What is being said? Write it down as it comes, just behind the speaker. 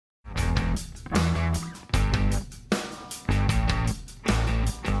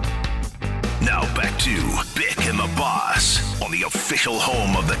on the official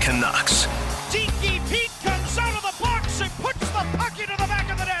home of the Canucks. Tiki Pete comes out of the box and puts the puck into the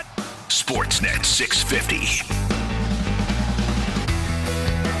back of the net. Sportsnet 650.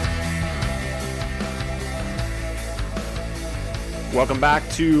 Welcome back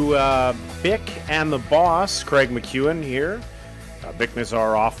to Bick and the Boss. Craig McEwen here. Bick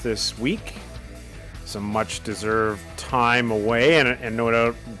Nazar off this week. Some much-deserved time away, and no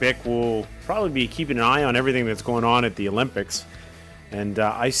doubt Bick will probably be keeping an eye on everything that's going on at the Olympics. And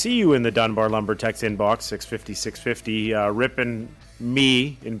I see you in the Dunbar Lumber text inbox, 650, ripping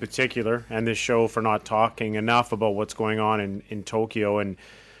me in particular and this show for not talking enough about what's going on in Tokyo. And,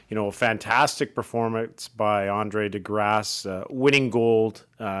 you know, a fantastic performance by Andre DeGrasse, winning gold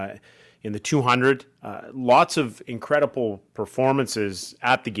in the 200. Lots of incredible performances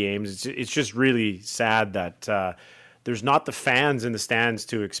at the games. It's just really sad that there's not the fans in the stands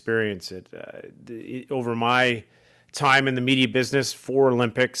to experience it. Over my time in the media business, 4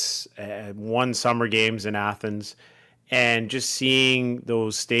 Olympics, 1 Summer Games in Athens, and just seeing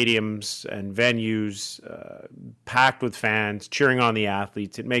those stadiums and venues packed with fans cheering on the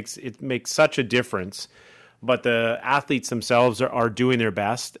athletes, it makes such a difference. But the athletes themselves are doing their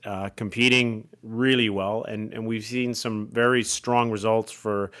best, competing really well, and we've seen some very strong results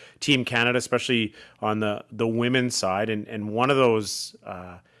for Team Canada, especially on the women's side. And one of those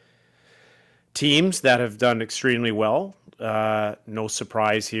teams that have done extremely well, no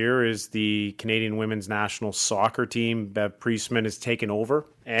surprise here, is the Canadian women's national soccer team. Bev Priestman has taken over,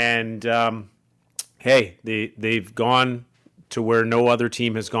 and they've gone to where no other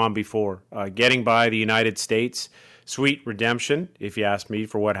team has gone before, getting by the United States. Sweet redemption, if you ask me,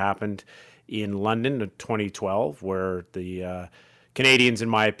 for what happened in London in 2012, where the Canadians, in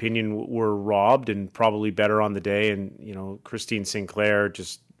my opinion, were robbed and probably better on the day. And, you know, Christine Sinclair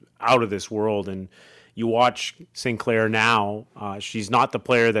just out of this world. And you watch Sinclair now, she's not the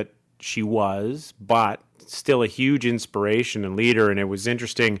player that she was, but still a huge inspiration and leader. And it was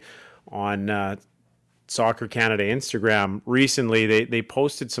interesting on Soccer Canada Instagram recently, they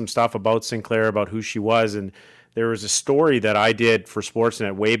posted some stuff about Sinclair, about who she was, and there was a story that I did for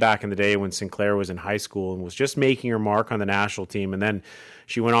Sportsnet way back in the day when Sinclair was in high school and was just making her mark on the national team, and then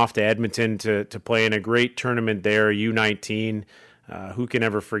she went off to Edmonton to play in a great tournament there, U19. Who can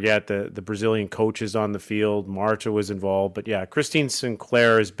ever forget the Brazilian coaches on the field? Marta was involved, but yeah, Christine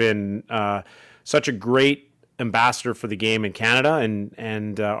Sinclair has been such a great ambassador for the game in Canada,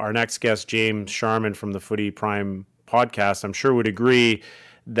 and our next guest, James Sharman from the Footy Prime podcast, I'm sure would agree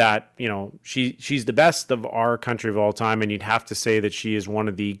that, you know, she's the best of our country of all time, and you'd have to say that she is one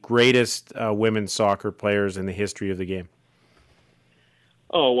of the greatest women's soccer players in the history of the game.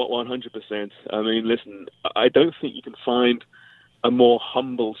 Oh, 100%. I mean, listen, I don't think you can find a more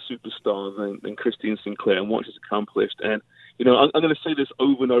humble superstar than Christine Sinclair and what she's accomplished. And, you know, I'm going to say this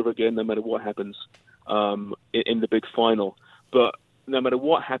over and over again, no matter what happens in the big final. But no matter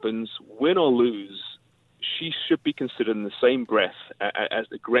what happens, win or lose, she should be considered in the same breath as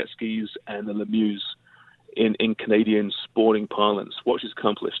the Gretzkys and the Lemieux in Canadian sporting parlance, what she's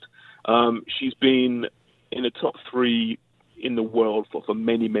accomplished. She's been in the top 3 in the world for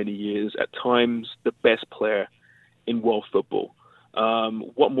many, many years, at times the best player in world football.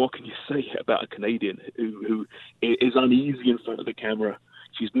 What more can you say about a Canadian who is uneasy in front of the camera?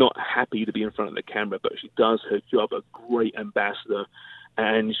 She's not happy to be in front of the camera, but she does her job, a great ambassador.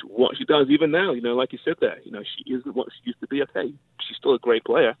 And what she does even now, you know, like you said there, you know, she isn't what she used to be. Okay, she's still a great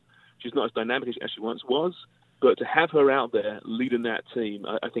player. She's not as dynamic as she once was. But to have her out there leading that team,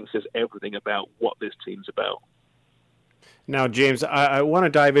 I think says everything about what this team's about. Now, James, I want to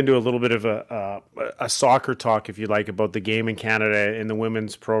dive into a little bit of a soccer talk, if you like, about the game in Canada in the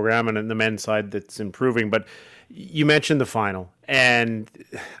women's program and in the men's side that's improving. But you mentioned the final, and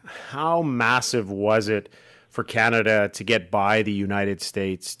how massive was it for Canada to get by the United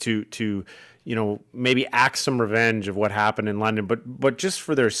States, to you know, maybe act some revenge of what happened in London, but just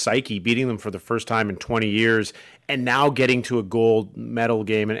for their psyche, beating them for the first time in 20 years, and now getting to a gold medal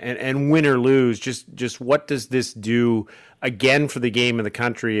game, and win or lose, just what does this do again for the game in the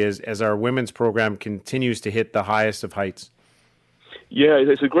country as our women's program continues to hit the highest of heights? Yeah,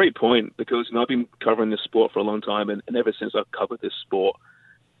 it's a great point, because, you know, I've been covering this sport for a long time, and ever since I've covered this sport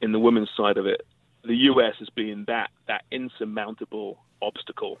in the women's side of it, the US has been that insurmountable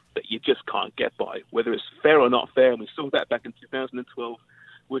obstacle that you just can't get by, whether it's fair or not fair. And we saw that back in 2012,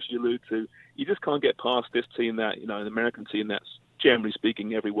 which you allude to. You just can't get past this team that, you know, an American team that's, generally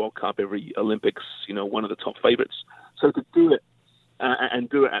speaking, every World Cup, every Olympics, you know, one of the top favorites. So to do it and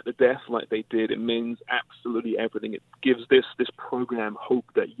do it at the death like they did, it means absolutely everything. It gives this program hope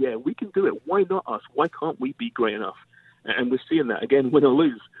that, yeah, we can do it. Why not us? Why can't we be great enough? And we're seeing that again, win or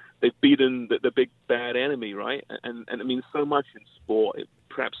lose. They've beaten the big bad enemy, right? And it means so much in sport.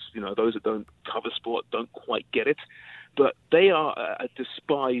 Perhaps, those that don't cover sport don't quite get it. But they are a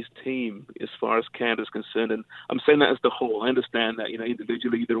despised team as far as Canada's concerned. And I'm saying that as the whole. I understand that,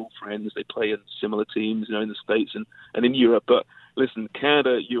 individually they're all friends. They play in similar teams, in the States and in Europe. But listen,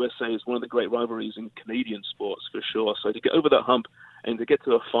 Canada-USA is one of the great rivalries in Canadian sports for sure. So to get over that hump and to get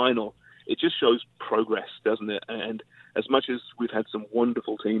to a final, it just shows progress, doesn't it? And as much as we've had some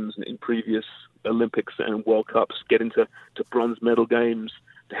wonderful teams in previous Olympics and World Cups get into bronze medal games,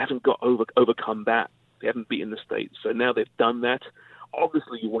 they haven't overcome that. They haven't beaten the States. So now they've done that.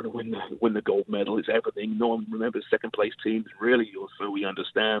 Obviously, you want to win the gold medal. It's everything. No one remembers second-place teams, really, or so we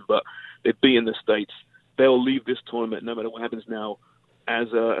understand. But they've beaten the States. They'll leave this tournament, no matter what happens now, as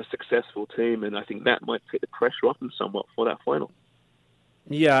a successful team. And I think that might take the pressure off them somewhat for that final.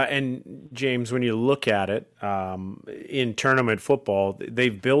 Yeah, and James, when you look at it, in tournament football,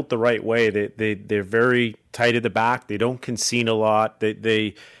 they've built the right way. They're very tight at the back. They don't concede a lot.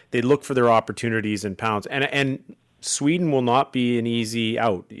 They look for their opportunities and pounce. And Sweden will not be an easy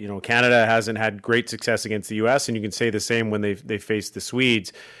out. Canada hasn't had great success against the U.S., and you can say the same when they faced the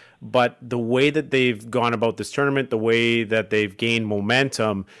Swedes. But the way that they've gone about this tournament, the way that they've gained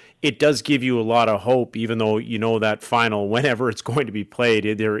momentum, it does give you a lot of hope, even though that final, whenever it's going to be played,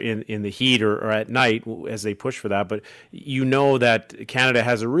 either in the heat or at night as they push for that. But that Canada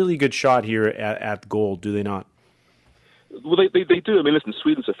has a really good shot here at gold, do they not? Well, they do. I mean, listen,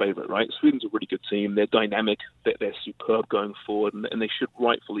 Sweden's a favorite, right? Sweden's a really good team. They're dynamic. They're superb going forward, and they should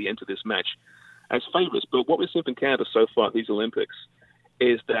rightfully enter this match as favorites. But what we've seen from Canada so far at these Olympics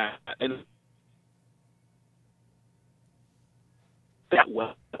is that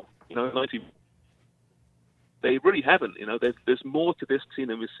well, 90. They really haven't. There's more to this team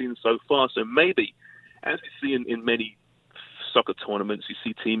than we've seen so far. So maybe, as we see in many soccer tournaments, you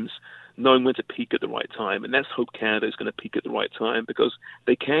see teams knowing when to peak at the right time, and let's hope Canada is going to peak at the right time, because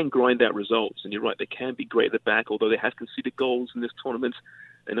they can grind out results. And you're right, they can be great at the back, although they have conceded goals in this tournament.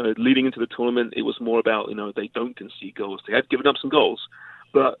 Leading into the tournament, it was more about they don't concede goals. They have given up some goals,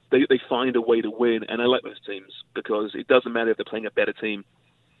 but they find a way to win. And I like those teams, because it doesn't matter if they're playing a better team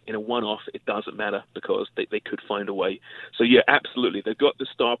in a one-off. It doesn't matter, because they could find a way. So yeah, absolutely, they've got the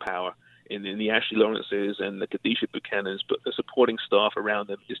star power in the Ashley Lawrences and the Khadijah Buchanans, but the supporting staff around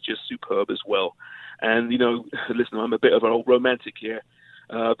them is just superb as well. And listen, I'm a bit of an old romantic here,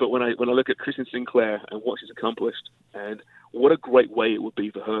 but when I look at Christine Sinclair and what she's accomplished, and what a great way it would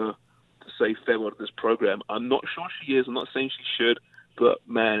be for her to say farewell to this program. I'm not sure she is. I'm not saying she should, but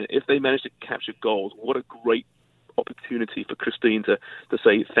man, if they manage to capture gold, what a great opportunity for Christine to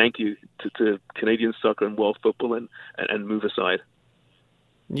say thank you to Canadian soccer and world football and move aside.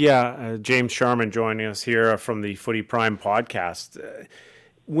 Yeah, James Sharman joining us here from the Footy Prime podcast.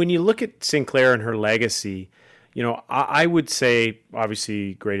 When you look at Sinclair and her legacy, I would say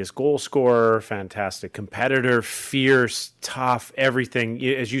obviously greatest goal scorer, fantastic competitor, fierce, tough, everything.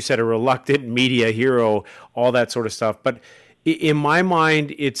 As you said, a reluctant media hero, all that sort of stuff. But in my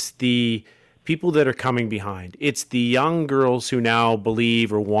mind, it's the people that are coming behind. It's the young girls who now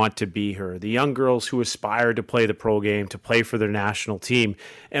believe or want to be her, the young girls who aspire to play the pro game, to play for their national team.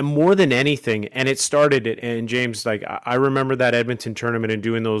 And more than anything, and it started, and James, I remember that Edmonton tournament and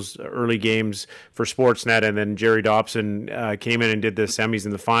doing those early games for Sportsnet, and then Jerry Dobson came in and did the semis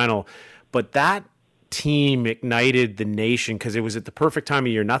and the final. But that team ignited the nation because it was at the perfect time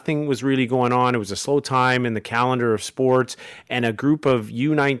of year. Nothing was really going on. It was a slow time in the calendar of sports, and a group of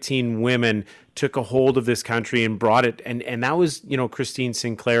U19 women took a hold of this country and brought it. And that was, Christine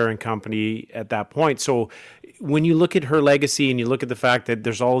Sinclair and company at that point. So when you look at her legacy and you look at the fact that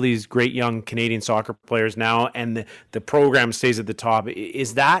there's all these great young Canadian soccer players now, and the program stays at the top,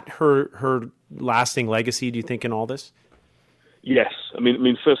 is that her lasting legacy, do you think, in all this? Yes. I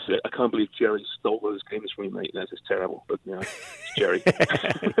mean, first, I can't believe Jerry stole those games from me, mate. That's just terrible. But, it's Jerry.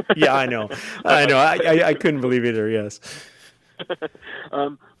 Yeah, I know. I couldn't believe it either, yes.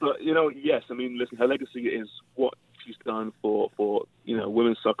 But, yes. I mean, listen, her legacy is what she's done for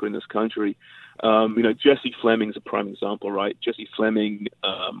women's soccer in this country. Jessie Fleming's a prime example, right? Jessie Fleming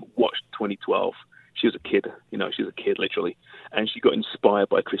watched 2012. She was a kid. She was a kid, literally. And she got inspired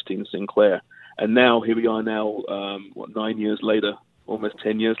by Christine Sinclair. And now, here we are now, 9 years later, almost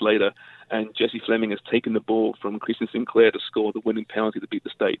 10 years later, and Jessie Fleming has taken the ball from Christine Sinclair to score the winning penalty to beat the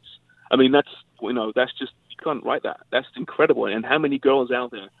States. I mean, that's just, you can't write that. That's incredible. And how many girls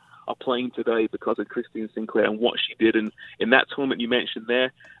out there are playing today because of Christine Sinclair and what she did in that tournament you mentioned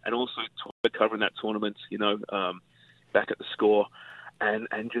there, and also covering that tournament, back at the Score, and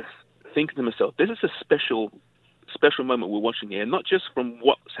just thinking to myself, this is a special special moment we're watching here, not just from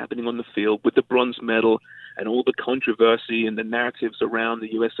what's happening on the field with the bronze medal and all the controversy and the narratives around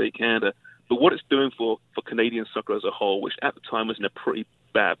the USA-Canada, but what it's doing for Canadian soccer as a whole, which at the time was in a pretty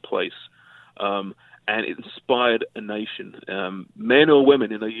bad place. And it inspired a nation. Men or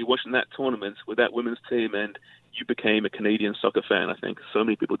women, you're watching that tournament with that women's team and you became a Canadian soccer fan, I think. So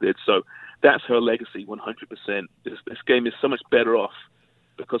many people did. So that's her legacy, 100%. This game is so much better off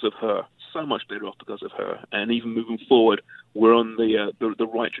because of her, so much better off because of her. And even moving forward, we're on the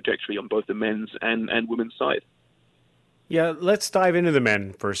right trajectory on both the men's and women's side. Yeah, let's dive into the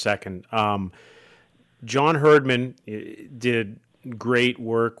men for a second. John Herdman did great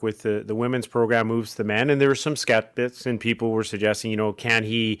work with the women's program, Moves the Men, and there were some skeptics and people were suggesting, can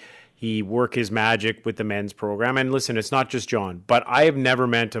he work his magic with the men's program? And listen, it's not just John, but I have never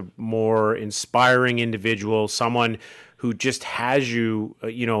met a more inspiring individual, someone who just has you,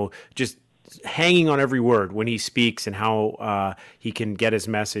 just hanging on every word when he speaks and how he can get his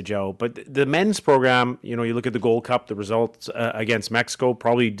message out. But the men's program, you look at the Gold Cup, the results against Mexico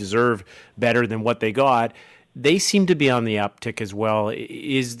probably deserve better than what they got. They seem to be on the uptick as well.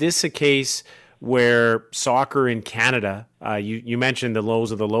 Is this a case where soccer in Canada, you mentioned the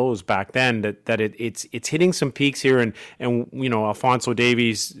lows of the lows back then, that it's hitting some peaks here, and Alphonso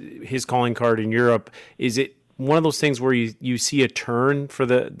Davies, his calling card in Europe, is it one of those things where you see a turn for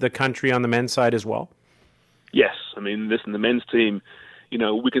the country on the men's side as well? Yes. I mean, listen, the men's team,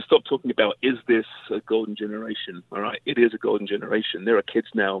 we can stop talking about, is this a golden generation? All right, it is a golden generation. There are kids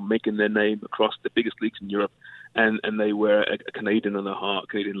now making their name across the biggest leagues in Europe, and they wear a Canadian on their heart,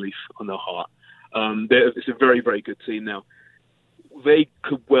 Canadian leaf on their heart. It's a very, very good team now. They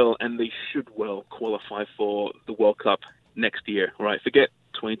could well, and they should well, qualify for the World Cup next year, right? Forget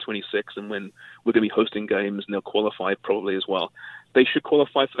 2026 and when we're going to be hosting games and they'll qualify probably as well. They should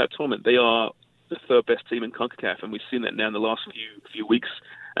qualify for that tournament. They are the third best team in CONCACAF, and we've seen that now in the last few weeks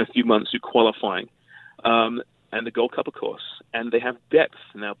and few months through qualifying. And the Gold Cup, of course. And they have depth.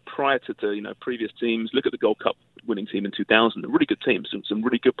 Now, prior to the previous teams, look at the Gold Cup winning team in 2000. A really good team. Some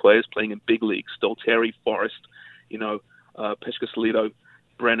really good players playing in big leagues. Stolteri, Forrest, Pesca-Solido,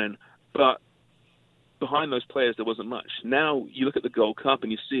 Brennan. But behind those players, there wasn't much. Now, you look at the Gold Cup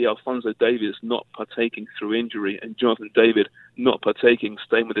and you see Alphonso Davies not partaking through injury and Jonathan David not partaking,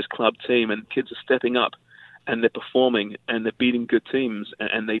 staying with his club team, and kids are stepping up and they're performing and they're beating good teams,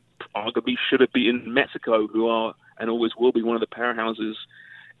 and they arguably should have beaten Mexico, who are and always will be one of the powerhouses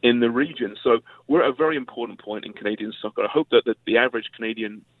in the region. So we're at a very important point in Canadian soccer. I hope that the average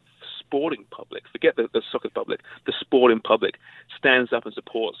Canadian sporting public, forget the soccer public, the sporting public stands up and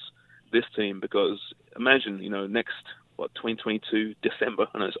supports this team, because imagine, next 2022 December,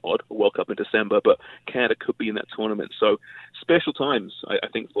 I know it's odd, a World Cup in December, but Canada could be in that tournament. So special times, I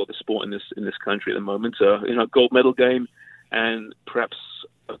think, for the sport in this country at the moment. A gold medal game and perhaps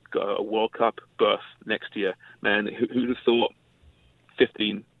a World Cup berth next year. Man, who'd have thought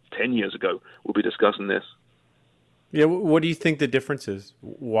 10 years ago we'll be discussing this? Yeah, what do you think the difference is?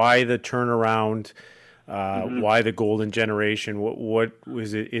 Why the turnaround? Why the golden generation? What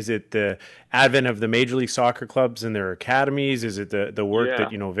was it? Is it the advent of the Major League Soccer clubs and their academies? Is it the work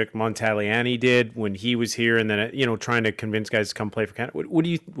that Vic Montaliani did when he was here, and then trying to convince guys to come play for Canada? What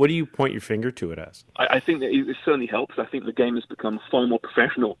do you point your finger to it as? I think that it certainly helps. I think the game has become far more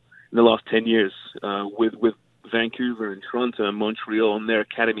professional in the last 10 years, with Vancouver and Toronto and Montreal and their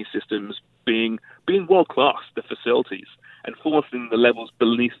academy systems being world class, the facilities, and forcing the levels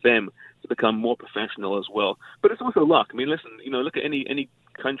beneath them to become more professional as well. But it's also luck. I mean, listen, look at any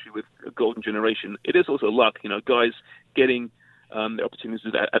country with a golden generation. It is also luck, guys getting the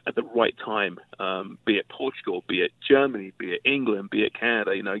opportunities at the right time, be it Portugal, be it Germany, be it England, be it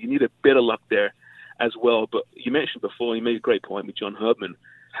Canada. You need a bit of luck there as well. But you mentioned before, you made a great point with John Herdman,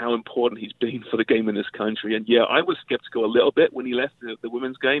 how important he's been for the game in this country. And yeah, I was skeptical a little bit when he left the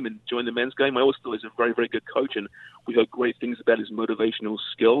women's game and joined the men's game. I always thought he was a very, very good coach, and we heard great things about his motivational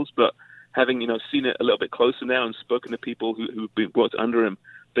skills. But having seen it a little bit closer now and spoken to people who've been worked under him,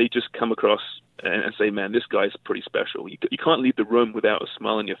 they just come across and say, man, this guy's pretty special. You can't leave the room without a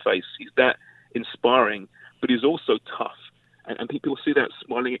smile on your face. He's that inspiring, but he's also tough. And people see that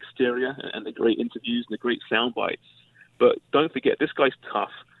smiling exterior and the great interviews and the great sound bites. But don't forget, this guy's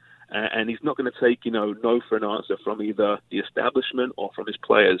tough, and he's not going to take, no for an answer from either the establishment or from his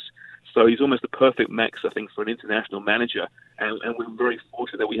players. So he's almost the perfect mix, I think, for an international manager. And we're very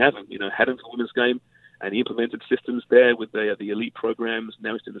fortunate that we have him. Had him for the women's game, and he implemented systems there with the elite programs.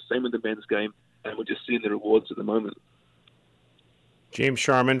 Now he's doing the same with the men's game, and we're just seeing the rewards at the moment. James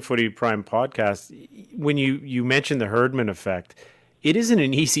Sharman, Footy Prime Podcast. When you mentioned the Herdman effect, It isn't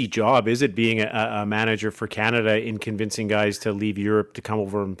an easy job, is it, being a manager for Canada in convincing guys to leave Europe to come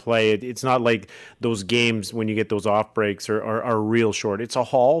over and play? It's not like those games when you get those off breaks are real short. It's a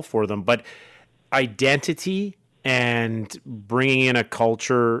haul for them. But identity and bringing in a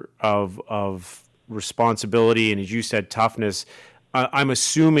culture of responsibility and, as you said, toughness, I'm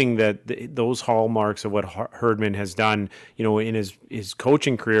assuming that those hallmarks of what Herdman has done, in his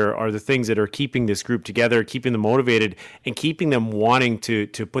coaching career, are the things that are keeping this group together, keeping them motivated, and keeping them wanting to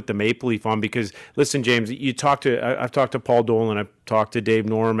put the Maple Leaf on. Because listen, James, I've talked to Paul Dolan, I've talked to Dave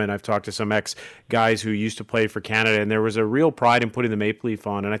Norman, I've talked to some ex guys who used to play for Canada, and there was a real pride in putting the Maple Leaf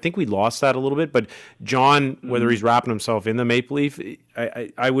on. And I think we lost that a little bit. But John, whether he's wrapping himself in the Maple Leaf,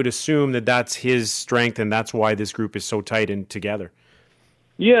 I would assume that that's his strength, and that's why this group is so tight and together.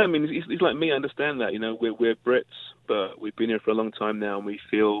 Yeah, I mean, he's like me. I understand that. We're Brits, but we've been here for a long time now, and we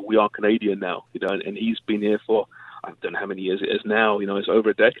feel we are Canadian now. And he's been here for, I don't know how many years it is now. It's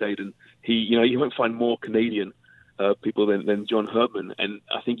over a decade, and you won't find more Canadian people than John Herdman. And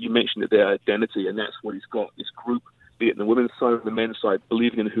I think you mentioned their identity, and that's what he's got. This group, be it on the women's side or the men's side,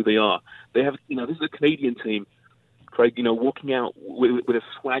 believing in who they are. They have, this is a Canadian team, Craig. Walking out with a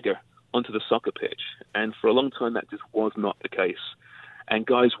swagger onto the soccer pitch, and for a long time that just was not the case. And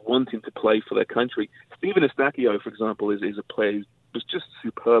guys wanting to play for their country. Stephen Eustáquio, for example, is a player who was just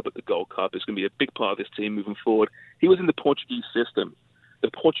superb at the Gold Cup. It's going to be a big part of this team moving forward. He was in the Portuguese system. The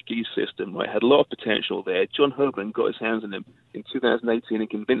Portuguese system, right, had a lot of potential there. John Herdman got his hands on him in 2018 and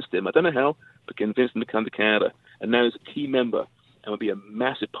convinced him, I don't know how, but convinced him to come to Canada. And now he's a key member and will be a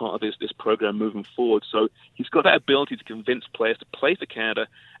massive part of this program moving forward. So he's got that ability to convince players to play for Canada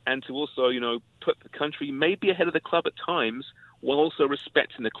and to also, put the country maybe ahead of the club at times, while also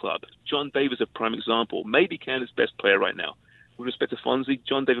respecting the club. John David is a prime example, maybe Canada's best player right now. With respect to Fonzie,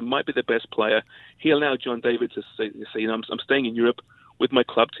 John David might be the best player. He allowed John David to say I'm staying in Europe with my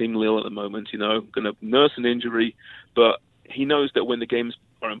club team Lille at the moment, going to nurse an injury, but he knows that when the games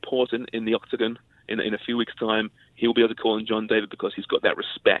are important in the Octagon in a few weeks' time, he'll be able to call on John David because he's got that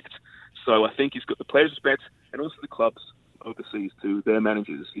respect. So I think he's got the players' respect and also the club's overseas to their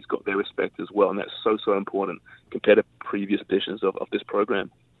managers. He's got their respect as well, and that's so important compared to previous editions of this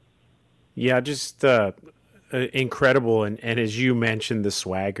program. Yeah, just incredible, and as you mentioned, the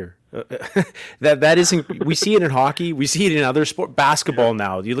swagger. that isn't. We see it in hockey. We see it in other sport. Basketball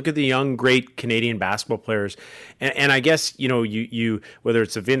now. You look at the young, great Canadian basketball players, and I guess you whether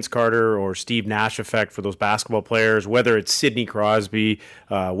it's a Vince Carter or Steve Nash effect for those basketball players, whether it's Sidney Crosby,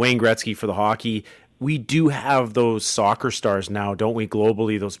 Wayne Gretzky for the hockey. We do have those soccer stars now, don't we,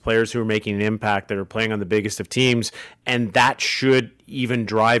 globally, those players who are making an impact, that are playing on the biggest of teams, and that should even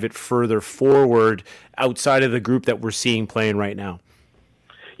drive it further forward outside of the group that we're seeing playing right now.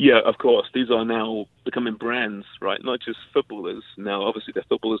 Yeah, of course. These are now becoming brands, right? Not just footballers. Now, obviously, their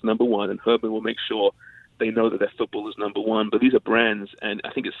football is number one, and Herdman will make sure they know that their football is number one, but these are brands, and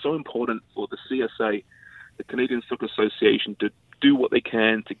I think it's so important for the CSA, the Canadian Soccer Association, to do what they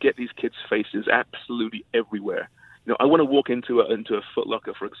can to get these kids' faces absolutely everywhere. I want to walk into a Foot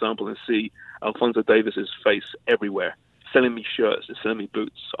Locker, for example, and see Alphonso Davies's face everywhere, selling me shirts and selling me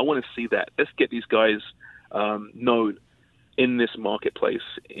boots. I want to see that. Let's get these guys known in this marketplace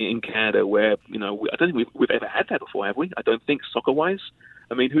in Canada, where I don't think we've ever had that before, have we? I don't think, soccer-wise.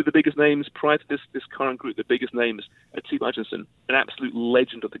 I mean, who are the biggest names prior to this current group? The biggest names are Steve Hutchinson, an absolute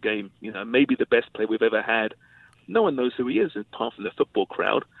legend of the game. Maybe the best player we've ever had. No one knows who he is apart from the football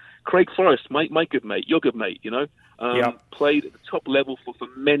crowd. Craig Forrest, my good mate, your good mate, played at the top level for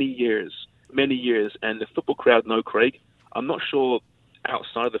many years, and the football crowd know Craig. I'm not sure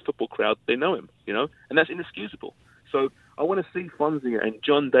outside of the football crowd they know him, and that's inexcusable. So I want to see Fonzie and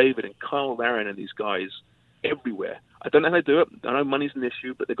John David and Kyle Larin and these guys everywhere. I don't know how to do it. I know money's an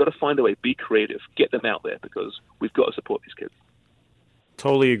issue, but they've got to find a way, be creative, get them out there, because we've got to support these kids.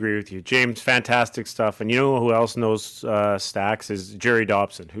 Totally agree with you, James. Fantastic stuff. And you know who else knows Stacks is Jerry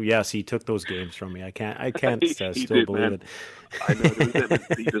Dobson, who, yes, he took those games from me. I can't still believe it. I know,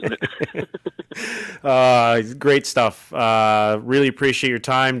 isn't it? Great stuff. Really appreciate your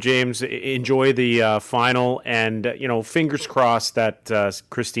time, James. Enjoy the final, and fingers crossed that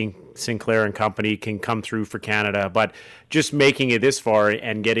Christine Sinclair and company can come through for Canada. But just making it this far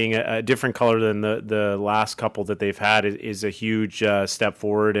and getting a different color than the last couple that they've had is a huge step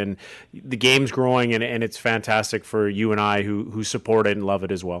forward. And the game's growing, and it's fantastic for you and I who support it and love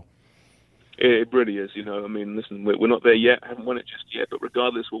it as well. It really is, I mean, listen, we're not there yet, haven't won it just yet, but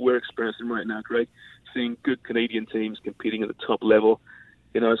regardless, what we're experiencing right now, Greg, seeing good Canadian teams competing at the top level,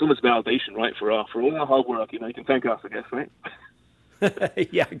 it's almost validation, right, for all our hard work. You can thank us, I guess, right?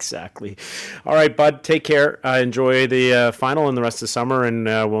 Yeah, exactly. All right, bud, take care. Enjoy the final and the rest of the summer, and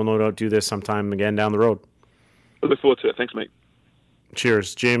we'll no doubt do this sometime again down the road. I look forward to it. Thanks, mate.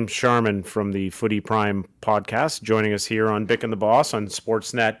 Cheers. James Sharman from the Footy Prime podcast joining us here on Bick and the Boss on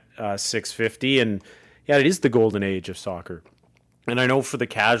Sportsnet 650. And yeah, it is the golden age of soccer. And I know for the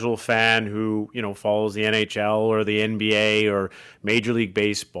casual fan who, follows the NHL or the NBA or Major League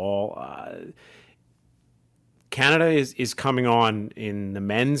Baseball, Canada is coming on in the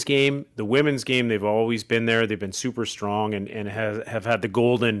men's game. The women's game, they've always been there. They've been super strong and have had the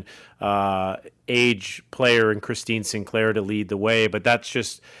golden age player in Christine Sinclair to lead the way. But that's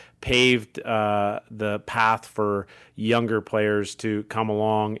just paved the path for younger players to come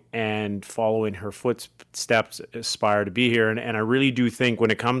along and follow in her footsteps, aspire to be here. And I really do think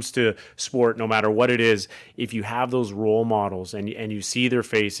when it comes to sport, no matter what it is, if you have those role models and you see their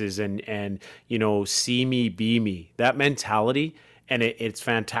faces and see me, be me, that mentality. And it's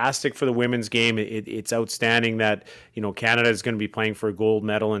fantastic for the women's game. It's outstanding that, Canada is going to be playing for a gold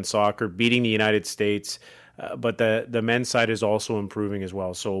medal in soccer, beating the United States. But the men's side is also improving as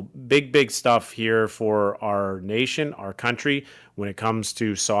well. So big stuff here for our nation, our country, when it comes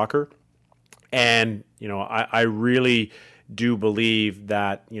to soccer. And, I really do believe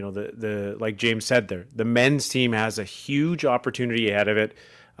that, the like James said there, the men's team has a huge opportunity ahead of it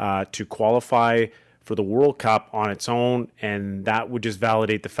to qualify for the World Cup on its own. And that would just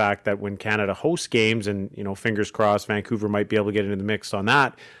validate the fact that when Canada hosts games, and, fingers crossed, Vancouver might be able to get into the mix on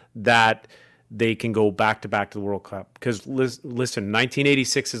that they can go back to the World Cup. Because listen,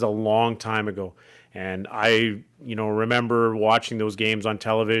 1986 is a long time ago. And I, remember watching those games on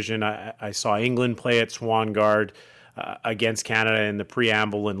television. I saw England play at Swangard against Canada in the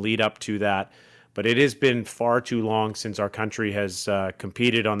preamble and lead up to that. But it has been far too long since our country has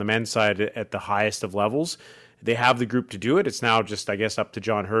competed on the men's side at the highest of levels. They have the group to do it. It's now just, I guess, up to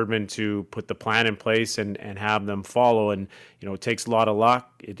John Herdman to put the plan in place and have them follow. And, it takes a lot of luck.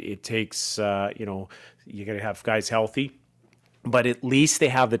 It takes, you got to have guys healthy. But at least they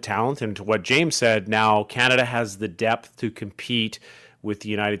have the talent. And to what James said, now Canada has the depth to compete with the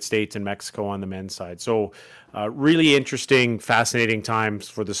United States and Mexico on the men's side. So really interesting, fascinating times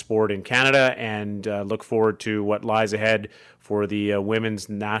for the sport in Canada, and look forward to what lies ahead for the women's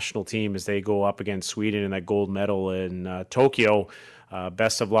national team as they go up against Sweden in that gold medal in Tokyo.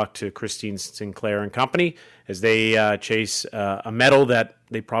 Best of luck to Christine Sinclair and company as they chase a medal that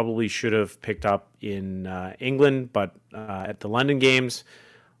they probably should have picked up in England, but at the London Games,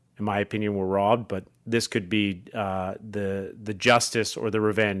 in my opinion, were robbed. But this could be the justice or the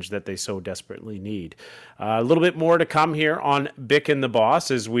revenge that they so desperately need. A little bit more to come here on Bick and the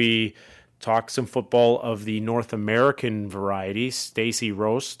Boss as we talk some football of the North American variety. Stacey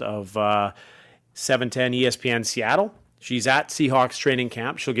Roast of 710 ESPN Seattle. She's at Seahawks training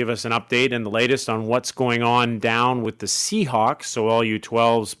camp. She'll give us an update and the latest on what's going on down with the Seahawks. So all you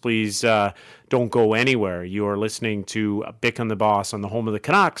 12s, please don't go anywhere. You are listening to Bick and the Boss on the home of the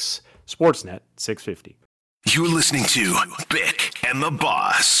Canucks, Sportsnet 650. You're listening to Bick and the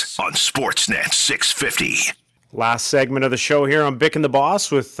Boss on Sportsnet 650. Last segment of the show here on Bick and the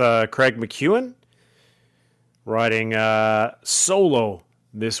Boss with Craig McEwen, riding solo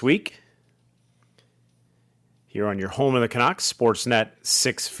this week here on your home of the Canucks, Sportsnet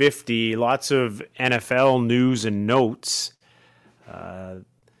 650. Lots of NFL news and notes.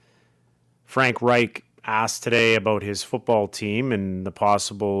 Frank Reich asked today about his football team and the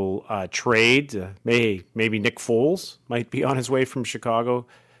possible trade. Maybe Nick Foles might be on his way from Chicago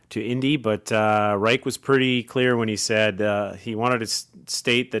to Indy, but Reich was pretty clear when he said he wanted to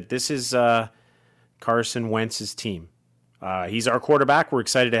state that this is Carson Wentz's team. He's our quarterback. We're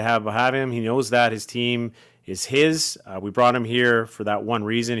excited to have him. He knows that his team is his. We brought him here for that one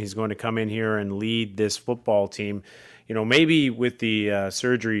reason. He's going to come in here and lead this football team. Maybe with the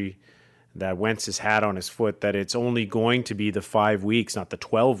surgery that Wentz has had on his foot, that it's only going to be the 5 weeks, not the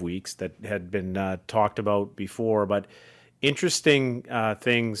 12 weeks that had been talked about before. But interesting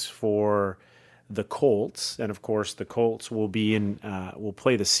things for the Colts. And of course, the Colts will be will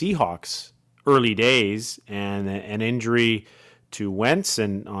play the Seahawks early days, and an injury to Wentz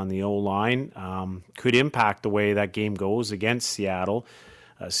and on the O-line could impact the way that game goes against Seattle.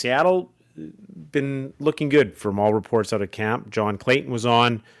 Seattle been looking good from all reports out of camp. John Clayton was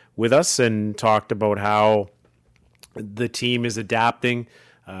on with us and talked about how the team is adapting.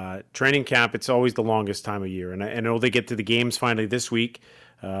 Training camp, it's always the longest time of year. And I know they get to the games finally this week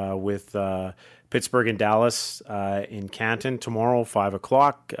with Pittsburgh and Dallas in Canton tomorrow, 5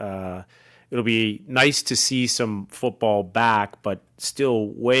 o'clock. It'll be nice to see some football back, but still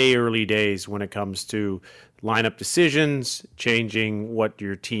way early days when it comes to lineup decisions, changing what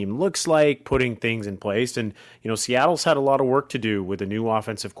your team looks like, putting things in place. And, Seattle's had a lot of work to do with a new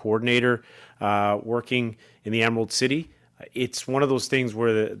offensive coordinator working in the Emerald City. It's one of those things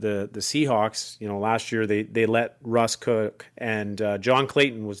where the Seahawks, last year they let Russ cook, and John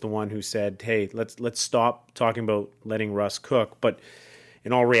Clayton was the one who said, hey, let's stop talking about letting Russ cook. But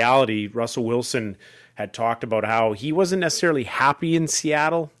in all reality, Russell Wilson had talked about how he wasn't necessarily happy in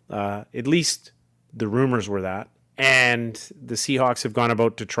Seattle, at least the rumors were that. And the Seahawks have gone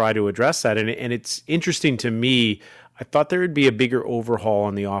about to try to address that. And it's interesting to me. I thought there would be a bigger overhaul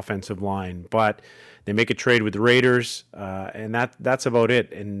on the offensive line, but they make a trade with the Raiders, and that's about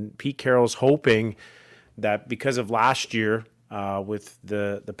it. And Pete Carroll's hoping that because of last year with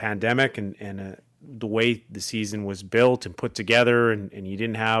the pandemic and the way the season was built and put together, and you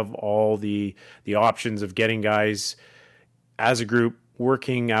didn't have all the options of getting guys as a group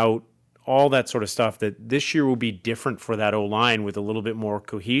working out, all that sort of stuff, that this year will be different for that O-line with a little bit more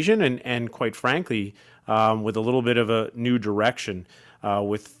cohesion and quite frankly, with a little bit of a new direction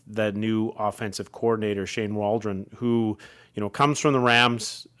with the new offensive coordinator, Shane Waldron, who, comes from the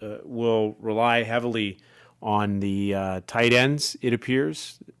Rams, will rely heavily on the tight ends, it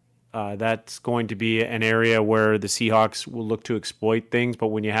appears. That's going to be an area where the Seahawks will look to exploit things, but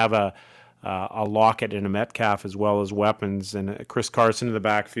when you have a Lockett and a Metcalf as well as weapons, and a Chris Carson in the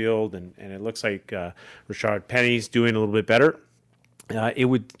backfield, and it looks like Rashard Penny's doing a little bit better, it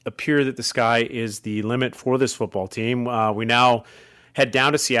would appear that the sky is the limit for this football team. We now head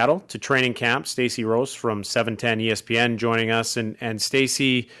down to Seattle to training camp. Stacey Rose from 710 ESPN joining us. And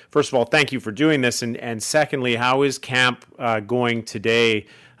Stacey, first of all, thank you for doing this. And secondly, how is camp going today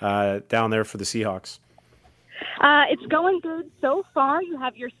down there for the Seahawks? It's going good so far. You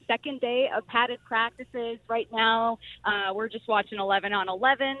have your second day of padded practices right now. We're just watching 11 on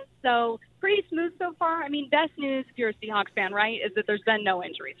 11, so pretty smooth so far. I mean, best news if you're a Seahawks fan, right, is that there's been no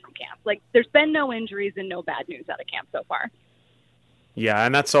injuries from camp. Like, there's been no injuries and no bad news out of camp so far. Yeah,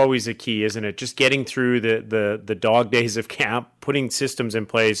 and that's always a key, isn't it? Just getting through the dog days of camp, putting systems in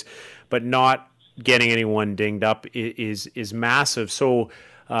place, but not getting anyone dinged up is massive. So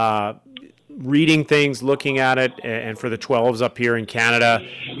reading things, looking at it, and for the 12s up here in Canada,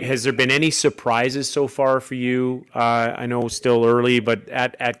 has there been any surprises so far for you? I know it's still early, but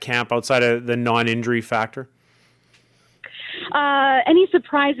at camp, outside of the non-injury factor? Any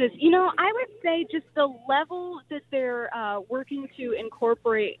surprises? I would say just the level that they're working to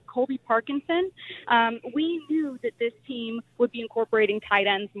incorporate Colby Parkinson. We knew that this team would be incorporating tight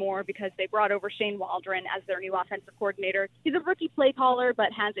ends more because they brought over Shane Waldron as their new offensive coordinator. He's a rookie play caller,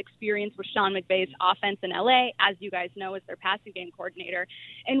 but has experience with Sean McVay's offense in LA, as you guys know, as their passing game coordinator.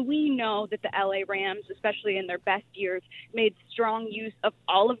 And we know that the LA Rams, especially in their best years, made strong use of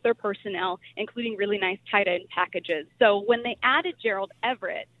all of their personnel, including really nice tight end packages. So when they added Gerald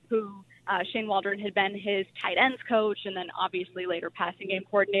Everett, who Shane Waldron had been his tight ends coach and then obviously later passing game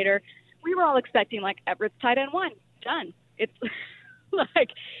coordinator, we were all expecting like Everett's tight end one. Done. It's like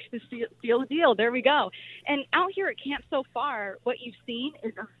seal the deal. There we go. And out here at camp so far, what you've seen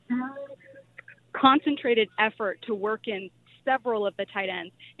is a very concentrated effort to work in several of the tight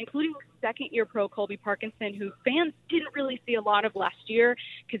ends, including second-year pro Colby Parkinson, who fans didn't really see a lot of last year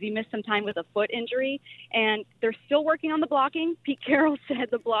because he missed some time with a foot injury. And they're still working on the blocking. Pete Carroll said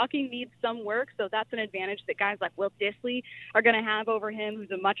the blocking needs some work, so that's an advantage that guys like Will Dissly are going to have over him, who's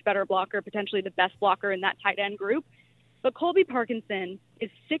a much better blocker, potentially the best blocker in that tight end group. But Colby Parkinson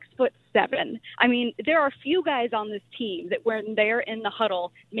is 6'7". I mean, there are few guys on this team that when they're in the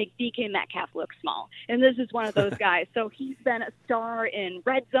huddle make DK Metcalf look small. And this is one of those guys. So he's been a star in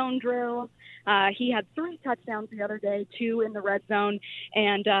red zone drills. He had 3 touchdowns the other day, 2 in the red zone.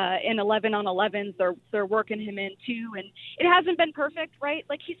 And in 11 on 11s, they're working him in too. And it hasn't been perfect, right?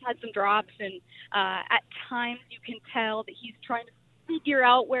 Like he's had some drops. And at times you can tell that he's trying to figure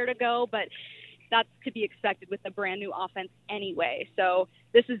out where to go. But that's to be expected with a brand new offense anyway. So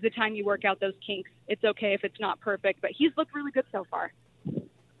this is the time you work out those kinks. It's okay if it's not perfect, but he's looked really good so far.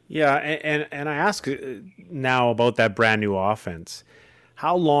 Yeah, and I ask now about that brand new offense.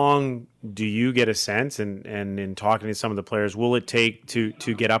 How long do you get a sense, and in talking to some of the players, will it take to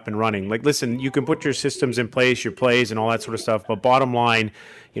get up and running? Like, listen, you can put your systems in place, your plays and all that sort of stuff, but bottom line,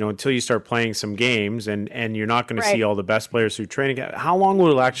 until you start playing some games and you're not going to see all the best players through training, how long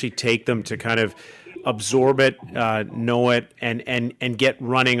will it actually take them to kind of absorb it, know it, and get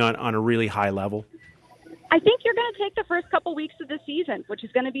running on a really high level? I think you're going to take the first couple weeks of the season, which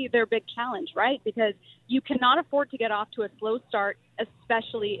is going to be their big challenge, right? Because you cannot afford to get off to a slow start,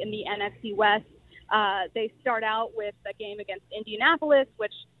 especially in the NFC West. They start out with a game against Indianapolis,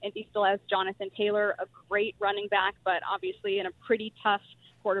 which Indy still has Jonathan Taylor, a great running back, but obviously in a pretty tough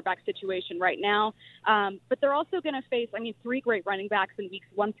quarterback situation right now. But they're also going to face, 3 great running backs in weeks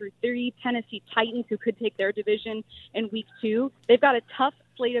 1 through 3, Tennessee Titans, who could take their division in week 2. They've got a tough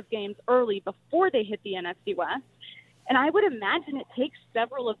slate of games early before they hit the NFC West. And I would imagine it takes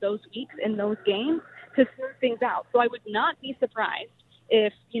several of those weeks in those games to smooth things out. So I would not be surprised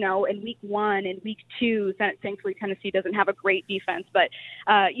if, in week 1 and week 2, thankfully Tennessee doesn't have a great defense. But,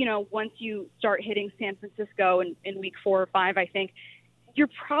 once you start hitting San Francisco in week 4 or 5, I think you're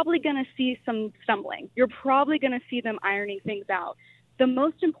probably going to see some stumbling. You're probably going to see them ironing things out. The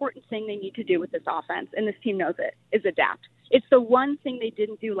most important thing they need to do with this offense, and this team knows it, is adapt. It's the one thing they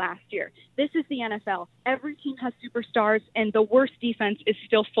didn't do last year. This is the NFL. Every team has superstars, and the worst defense is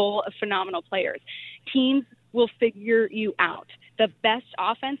still full of phenomenal players. Teams will figure you out. The best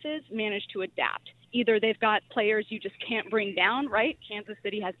offenses manage to adapt. Either they've got players you just can't bring down, right? Kansas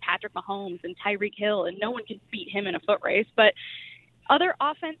City has Patrick Mahomes and Tyreek Hill, and no one can beat him in a foot race. But other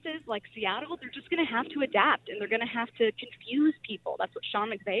offenses like Seattle, they're just going to have to adapt, and they're going to have to confuse people. That's what Sean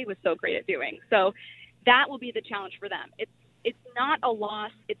McVay was so great at doing. So that will be the challenge for them. It's not a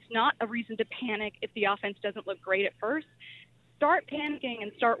loss. It's not a reason to panic if the offense doesn't look great at first. Start panicking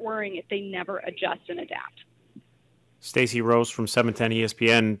and start worrying if they never adjust and adapt. Stacey Rose from 710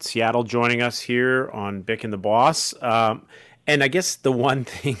 ESPN Seattle joining us here on Bick and the Boss. And I guess the one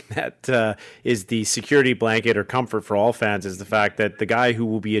thing that is the security blanket or comfort for all fans is the fact that the guy who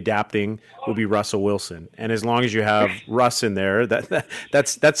will be adapting will be Russell Wilson. And as long as you have Russ in there,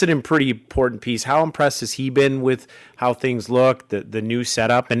 that's an pretty important piece. How impressed has he been with how things look, the new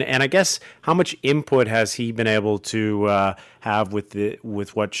setup, and I guess how much input has he been able to have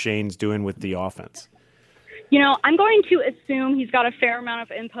with what Shane's doing with the offense? I'm going to assume he's got a fair amount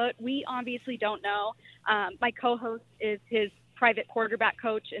of input. We obviously don't know. My co-host is his private quarterback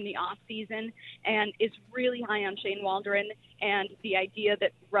coach in the off season and is really high on Shane Waldron and the idea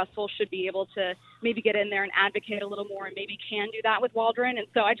that Russell should be able to maybe get in there and advocate a little more and maybe can do that with Waldron. And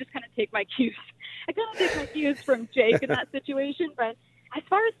so I just kind of take my cues. From Jake in that situation. But as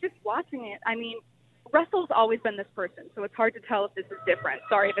far as just watching it, Russell's always been this person, so it's hard to tell if this is different.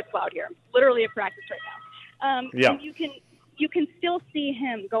 Sorry if it's loud here. I'm literally at practice right now. And you can still see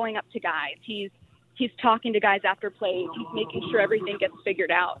him going up to guys. He's talking to guys after plays. He's making sure everything gets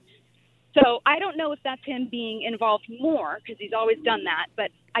figured out. So I don't know if that's him being involved more because he's always done that, but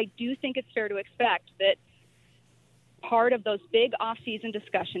I do think it's fair to expect that part of those big off-season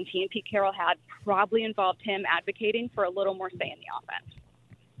discussions he and Pete Carroll had probably involved him advocating for a little more say in the offense.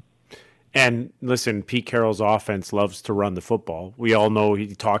 And listen, Pete Carroll's offense loves to run the football. We all know he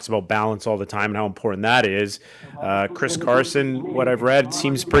talks about balance all the time and how important that is. Chris Carson, what I've read,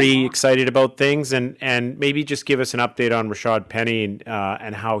 seems pretty excited about things. And maybe just give us an update on Rashad Penny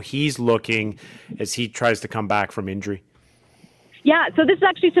and how he's looking as he tries to come back from injury. Yeah, so this is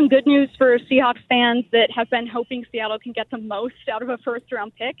actually some good news for Seahawks fans that have been hoping Seattle can get the most out of a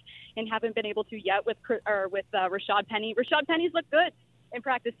first-round pick and haven't been able to yet with Rashad Penny. Rashad Penny's looked good in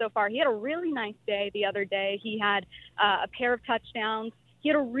practice so far. He had a really nice day the other day. He had a pair of touchdowns. He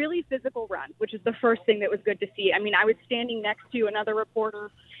had a really physical run, which is the first thing that was good to see. I was standing next to another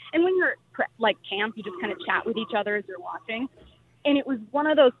reporter, and when you're like camp, you just kind of chat with each other as you're watching. And it was one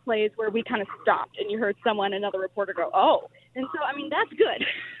of those plays where we kind of stopped and you heard another reporter go, oh. And so, that's good.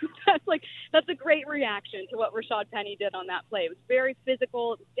 That's a great reaction to what Rashad Penny did on that play. It was very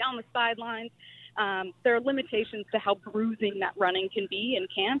physical. It was down the sidelines. There are limitations to how bruising that running can be in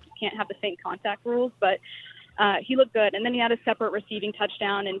camp. You can't have the same contact rules, but he looked good. And then he had a separate receiving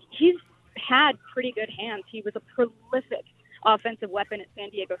touchdown, and he's had pretty good hands. He was a prolific offensive weapon at San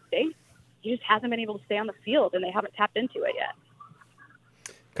Diego State. He just hasn't been able to stay on the field, and they haven't tapped into it yet.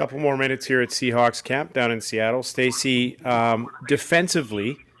 A couple more minutes here at Seahawks camp down in Seattle. Stacey,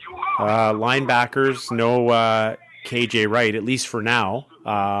 defensively, linebackers, no KJ Wright, at least for now.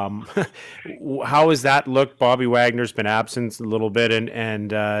 How has that looked? Bobby Wagner's been absent a little bit, and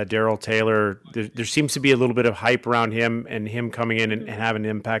Darrell Taylor, there seems to be a little bit of hype around him and him coming in and having an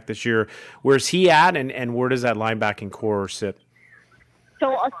impact this year. Where's he at, and where does that linebacking core sit? So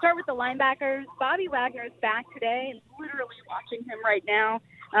I'll start with the linebackers. Bobby Wagner is back today, and literally watching him right now.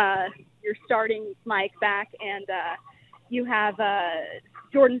 You're starting Mike back, and you have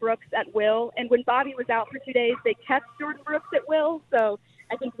Jordan Brooks at will. And when Bobby was out for 2 days, they kept Jordan Brooks at will. So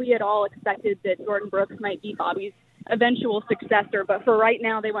I think we had all expected that Jordan Brooks might be Bobby's eventual successor. But for right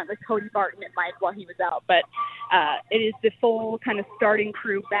now, they went with Cody Barton at Mike while he was out. But it is the full kind of starting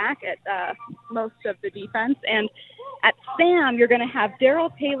crew back at most of the defense. And At Sam, you're going to have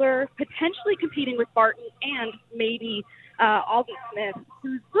Daryl Taylor potentially competing with Barton and maybe Alden Smith,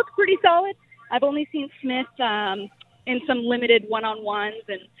 who looks pretty solid. I've only seen Smith in some limited one-on-ones,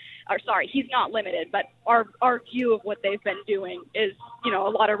 he's not limited, but our view of what they've been doing is, a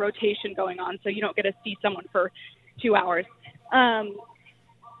lot of rotation going on, so you don't get to see someone for 2 hours.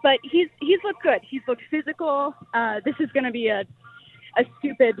 But he's looked good. He's looked physical. This is going to be a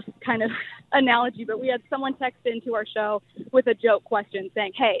stupid kind of analogy, but we had someone text into our show with a joke question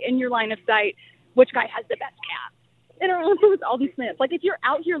saying, hey, in your line of sight, which guy has the best calf? And our answer was Alden Smith. Like, if you're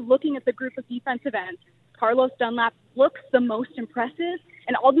out here looking at the group of defensive ends, Carlos Dunlap looks the most impressive,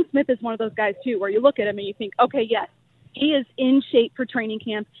 and Alden Smith is one of those guys, too, where you look at him and you think, okay, yes, he is in shape for training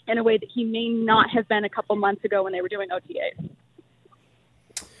camp in a way that he may not have been a couple months ago when they were doing OTAs.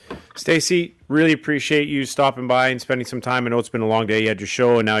 Stacey, really appreciate you stopping by and spending some time. I know it's been a long day. You had your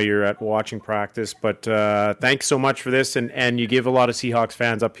show, and now you're at watching practice. But thanks so much for this. And you give a lot of Seahawks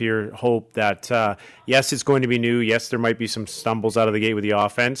fans up here hope that, yes, it's going to be new. Yes, there might be some stumbles out of the gate with the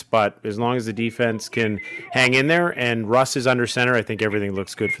offense. But as long as the defense can hang in there and Russ is under center, I think everything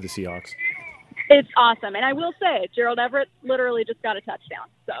looks good for the Seahawks. It's awesome. And I will say, Gerald Everett literally just got a touchdown.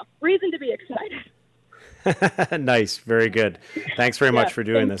 So reason to be excited. Nice. Very good. Thanks very much for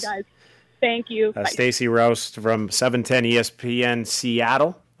doing this. Guys. Thank you. Stacey Rouse from 710 ESPN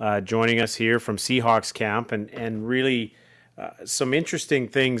Seattle joining us here from Seahawks camp, and really some interesting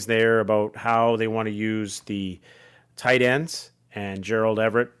things there about how they want to use the tight ends and Gerald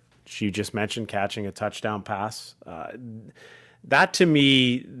Everett, you just mentioned, catching a touchdown pass. That to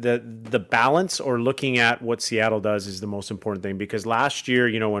me, the balance or looking at what Seattle does is the most important thing, because last year,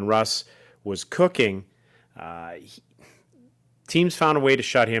 when Russ was cooking, teams found a way to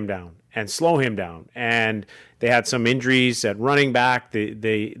shut him down and slow him down, and they had some injuries at running back.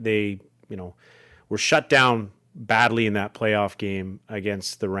 They were shut down badly in that playoff game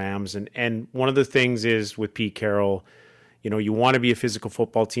against the Rams. And one of the things is with Pete Carroll, you want to be a physical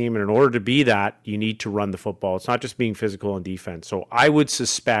football team, and in order to be that, you need to run the football. It's not just being physical on defense. So I would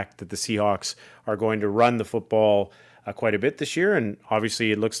suspect that the Seahawks are going to run the football quite a bit this year, and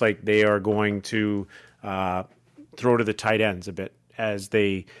obviously it looks like they are going to throw to the tight ends a bit as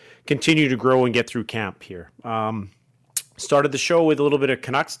they continue to grow and get through camp here. Started the show with a little bit of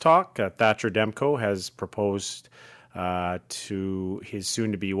Canucks talk. Thatcher Demko has proposed to his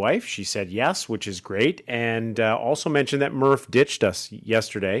soon-to-be wife. She said yes, which is great, and also mentioned that Murph ditched us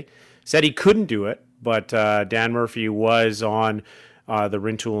yesterday. Said he couldn't do it, but Dan Murphy was on the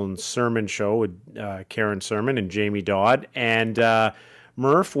Rintoul and Sermon show with Karen Sermon and Jamie Dodd, and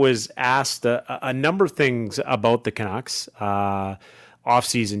Murph was asked a number of things about the Canucks,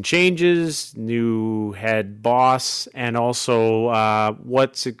 off-season changes, new head boss, and also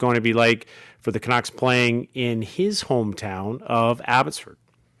what's it going to be like for the Canucks playing in his hometown of Abbotsford.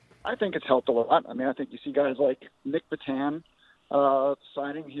 I think it's helped a lot. I mean, I think you see guys like Nick Batan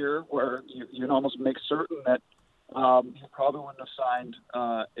signing here, where you can almost make certain that he probably wouldn't have signed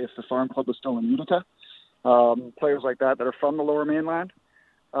if the farm club was still in Utica. Players like that are from the Lower Mainland.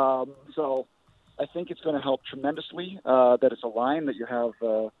 So I think it's going to help tremendously that it's a line that you have,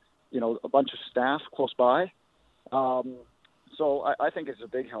 a bunch of staff close by. So I think it's a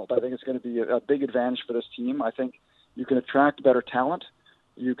big help. I think it's going to be a big advantage for this team. I think you can attract better talent.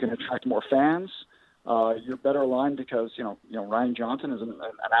 You can attract more fans. You're better aligned because, Ryan Johnson is an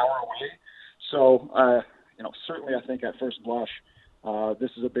hour away. So, certainly I think at first blush,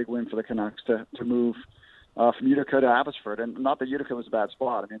 this is a big win for the Canucks to move from Utica to Abbotsford. And not that Utica was a bad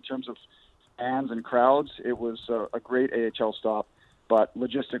spot. I mean, in terms of fans and crowds, it was a great AHL stop, but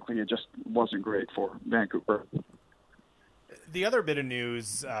logistically it just wasn't great for Vancouver. The other bit of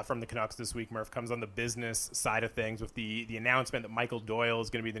news from the Canucks this week, Murph, comes on the business side of things with the announcement that Michael Doyle is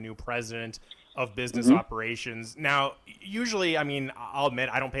going to be the new president of business operations. Now, usually, I mean, I'll admit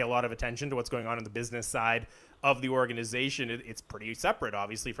I don't pay a lot of attention to what's going on the business side of the organization. It's pretty separate,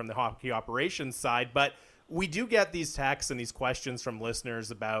 obviously, from the hockey operations side. But we do get these texts and these questions from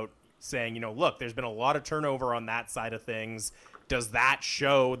listeners about saying, look, there's been a lot of turnover on that side of things. Does that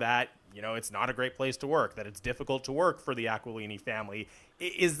show that it's not a great place to work, that it's difficult to work for the Aquilini family?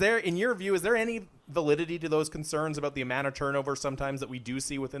 Is there, in your view, is there any validity to those concerns about the amount of turnover sometimes that we do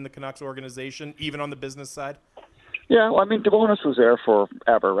see within the Canucks organization, even on the business side? Yeah, well, I mean, DeBonis was there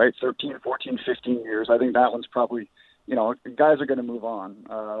forever, right? 13, 14, 15 years. I think that one's probably, guys are going to move on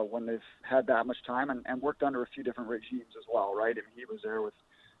when they've had that much time and worked under a few different regimes as well, right? I mean, he was there with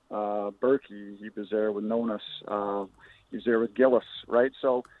Berkey, he was there with Nonis, he was there with Gillis, right?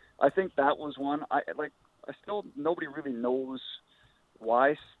 So I think that was one. Nobody really knows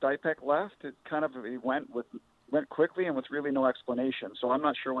why Stipek left. He went with went quickly and with really no explanation. So I'm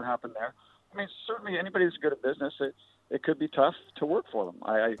not sure what happened there. I mean, certainly anybody who's good at business, it could be tough to work for them.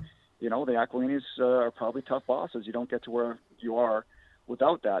 The Aquilinis are probably tough bosses. You don't get to where you are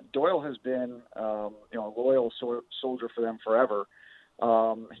without that. Doyle has been, a loyal soldier for them forever.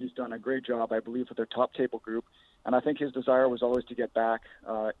 He's done a great job, I believe, with their top table group. And I think his desire was always to get back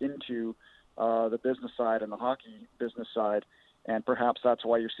into the business side and the hockey business side. And perhaps that's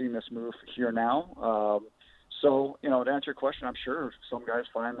why you're seeing this move here now. So, to answer your question, I'm sure some guys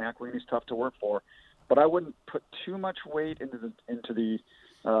find the Aquilinis tough to work for. But I wouldn't put too much weight into the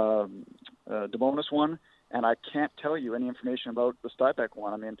DeBonis one. And I can't tell you any information about the Stuypek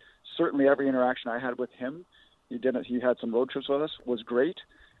one. I mean, certainly every interaction I had with him, he had some road trips with us, was great.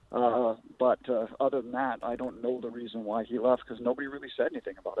 But other than that, I don't know the reason why he left because nobody really said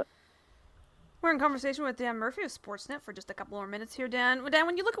anything about it. We're in conversation with Dan Murphy of Sportsnet for just a couple more minutes here, Dan. Dan,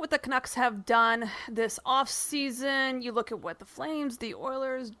 when you look at what the Canucks have done this offseason, you look at what the Flames, the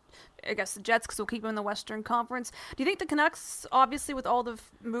Oilers, I guess the Jets, because we'll keep them in the Western Conference. Do you think the Canucks, obviously with all the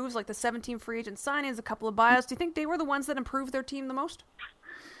moves like the 17 free agent signings, a couple of buyouts, do you think they were the ones that improved their team the most?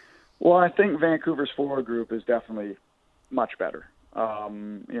 Well, I think Vancouver's forward group is definitely much better.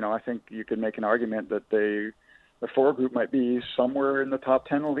 I think you could make an argument that the forward group might be somewhere in the top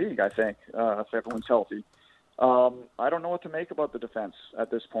 10 in the league, I think, if everyone's healthy. I don't know what to make about the defense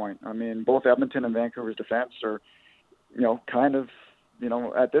at this point. I mean, both Edmonton and Vancouver's defense are,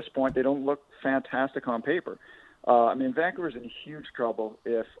 at this point, they don't look fantastic on paper. Vancouver's in huge trouble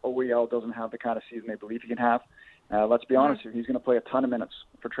if OEL doesn't have the kind of season they believe he can have. Let's be honest here, he's going to play a ton of minutes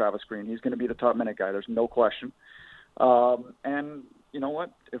for Travis Green. He's going to be the top minute guy. There's no question. And you know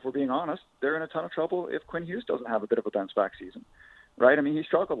what? If we're being honest, they're in a ton of trouble if Quinn Hughes doesn't have a bit of a bounce-back season, right? I mean, he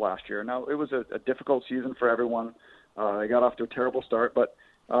struggled last year. Now, it was a difficult season for everyone. He got off to a terrible start, but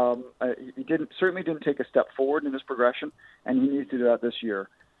he certainly didn't take a step forward in his progression, and he needs to do that this year.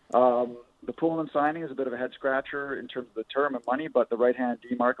 The Poulin signing is a bit of a head-scratcher in terms of the term and money, but the right-hand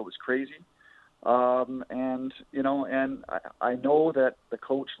D market was crazy. And I know that the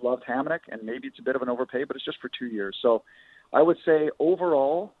coach loved Hamonic, and maybe it's a bit of an overpay, but it's just for 2 years. So I would say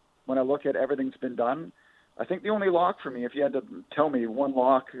overall, when I look at everything that's been done, I think the only lock for me, if you had to tell me one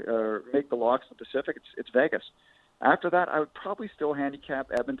lock or make the locks in the Pacific, it's Vegas. After that, I would probably still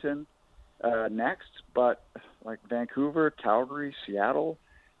handicap Edmonton next, but like Vancouver, Calgary, Seattle,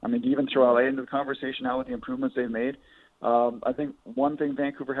 I mean, even throw LA into the conversation now with the improvements they've made. I think one thing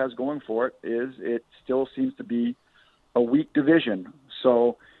Vancouver has going for it is it still seems to be a weak division.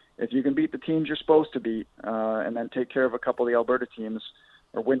 So if you can beat the teams you're supposed to beat and then take care of a couple of the Alberta teams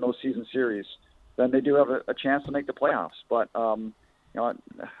or win those season series, then they do have a chance to make the playoffs. But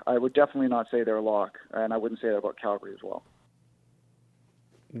I would definitely not say they're a lock, and I wouldn't say that about Calgary as well.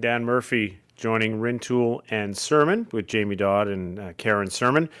 Dan Murphy joining Rintoul and Sermon with Jamie Dodd and Karen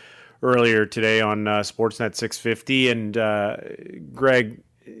Sermon earlier today on Sportsnet 650. And Greg,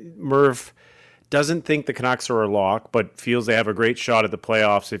 Murph doesn't think the Canucks are a lock, but feels they have a great shot at the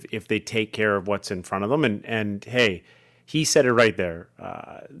playoffs if they take care of what's in front of them. And hey, he said it right there.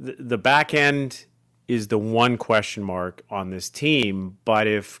 The back end is the one question mark on this team, but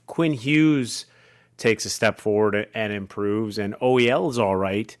if Quinn Hughes takes a step forward and improves and OEL is all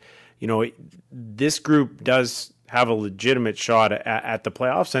right, this group does have a legitimate shot at the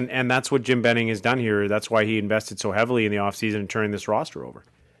playoffs, and that's what Jim Benning has done here. That's why he invested so heavily in the offseason and turning this roster over.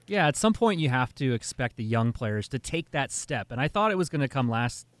 Yeah, at some point you have to expect the young players to take that step, and I thought it was going to come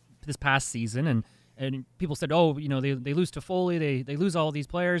this past season, and people said, they lose to Foley, they lose all these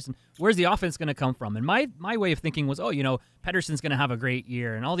players, and where's the offense going to come from? And my way of thinking was, Pettersson's going to have a great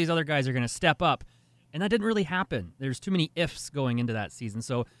year, and all these other guys are going to step up, and that didn't really happen. There's too many ifs going into that season,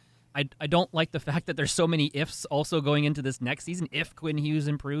 so I don't like the fact that there's so many ifs also going into this next season. If Quinn Hughes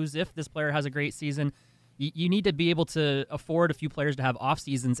improves, if this player has a great season, you need to be able to afford a few players to have off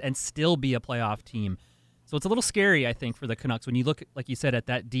seasons and still be a playoff team. So it's a little scary, I think, for the Canucks. When you look, like you said, at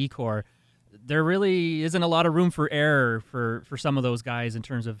that D-core, there really isn't a lot of room for error for some of those guys in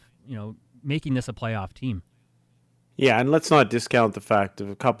terms of, making this a playoff team. Yeah, and let's not discount the fact of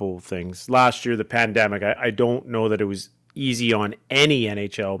a couple of things. Last year, the pandemic, I don't know that it was easy on any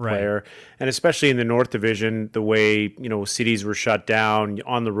NHL player, right. And especially in the North Division, the way, cities were shut down,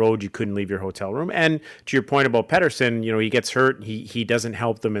 on the road, you couldn't leave your hotel room. And to your point about Pettersson, he gets hurt, he doesn't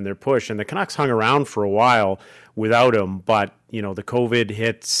help them in their push, and the Canucks hung around for a while without him, but the COVID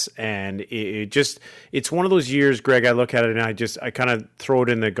hits, and it's one of those years, Greg, I look at it and I kind of throw it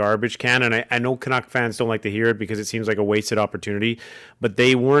in the garbage can. And I know Canuck fans don't like to hear it because it seems like a wasted opportunity, but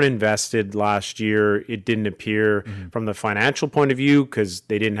they weren't invested last year. It didn't appear from the financial point of view because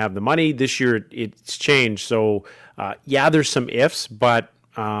they didn't have the money. This year it's changed. So there's some ifs, but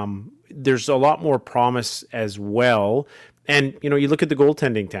there's a lot more promise as well. And, you look at the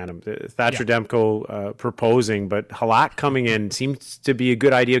goaltending tandem, Thatcher Demko proposing, but Halak coming in seems to be a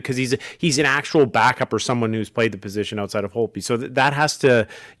good idea because he's an actual backup or someone who's played the position outside of Holtby. So that has to,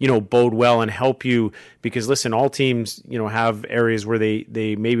 bode well and help you because, listen, all teams, have areas where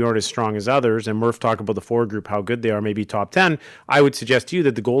they maybe aren't as strong as others. And Murph talked about the forward group, how good they are, maybe top 10. I would suggest to you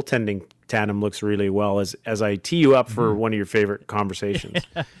that the goaltending tandem looks really well as I tee you up for one of your favorite conversations.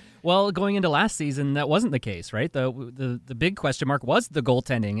 Well, going into last season, that wasn't the case, right? The big question mark was the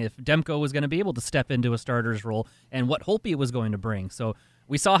goaltending, if Demko was going to be able to step into a starter's role and what Holtby was going to bring. So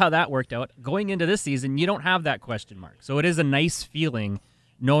we saw how that worked out. Going into this season, you don't have that question mark. So it is a nice feeling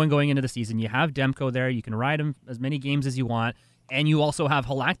knowing going into the season you have Demko there, you can ride him as many games as you want, and you also have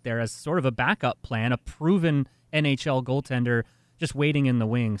Halak there as sort of a backup plan, a proven NHL goaltender just waiting in the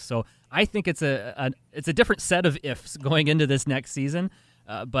wings. So I think it's a different set of ifs going into this next season.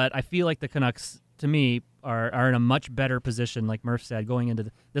 But I feel like the Canucks, to me, are in a much better position, like Murph said, going into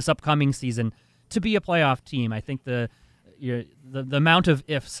this upcoming season to be a playoff team. I think the amount of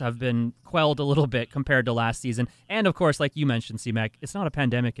ifs have been quelled a little bit compared to last season. And, of course, like you mentioned, C-Mac, it's not a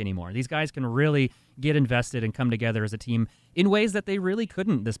pandemic anymore. These guys can really get invested and come together as a team in ways that they really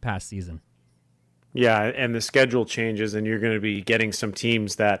couldn't this past season. Yeah, and the schedule changes, and you're going to be getting some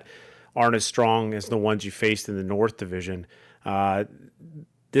teams that aren't as strong as the ones you faced in the North Division.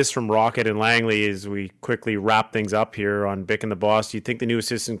 This from Rocket and Langley as we quickly wrap things up here on Bick and the Boss. Do you think the new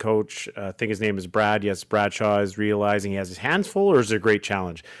assistant coach, I think his name is Brad, yes, Bradshaw, is realizing he has his hands full, or is it a great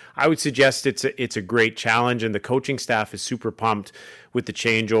challenge? I would suggest it's a great challenge, and the coaching staff is super pumped with the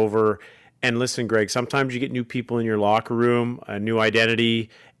changeover. And listen, Greg, sometimes you get new people in your locker room, a new identity,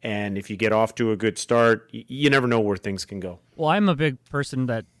 and if you get off to a good start, you never know where things can go. Well, I'm a big person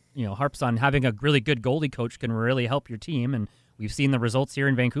that harps on having a really good goalie coach can really help your team, and we've seen the results here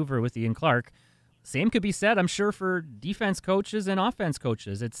in Vancouver with Ian Clark. Same could be said, I'm sure, for defense coaches and offense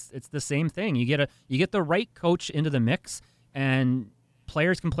coaches. It's the same thing. You get the right coach into the mix, and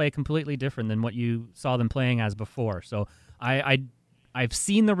players can play completely different than what you saw them playing as before. So I've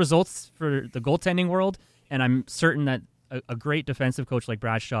seen the results for the goaltending world, and I'm certain that a great defensive coach like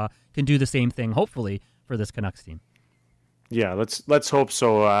Bradshaw can do the same thing, hopefully, for this Canucks team. Yeah, let's hope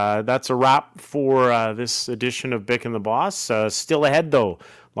so. That's a wrap for this edition of Bick and the Boss. Still ahead, though.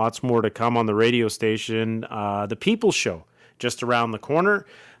 Lots more to come on the radio station. The People's Show, just around the corner.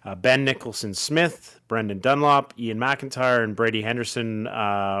 Ben Nicholson-Smith, Brendan Dunlop, Ian McIntyre, and Brady Henderson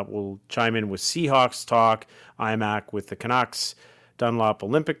will chime in with Seahawks talk, IMAC with the Canucks, Dunlop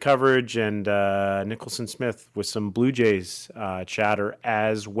Olympic coverage, and Nicholson-Smith with some Blue Jays chatter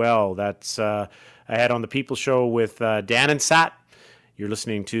as well. That's ahead on the People's Show with Dan and Sat. You're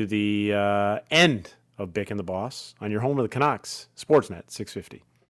listening to the end of Bick and the Boss on your home of the Canucks, Sportsnet 650.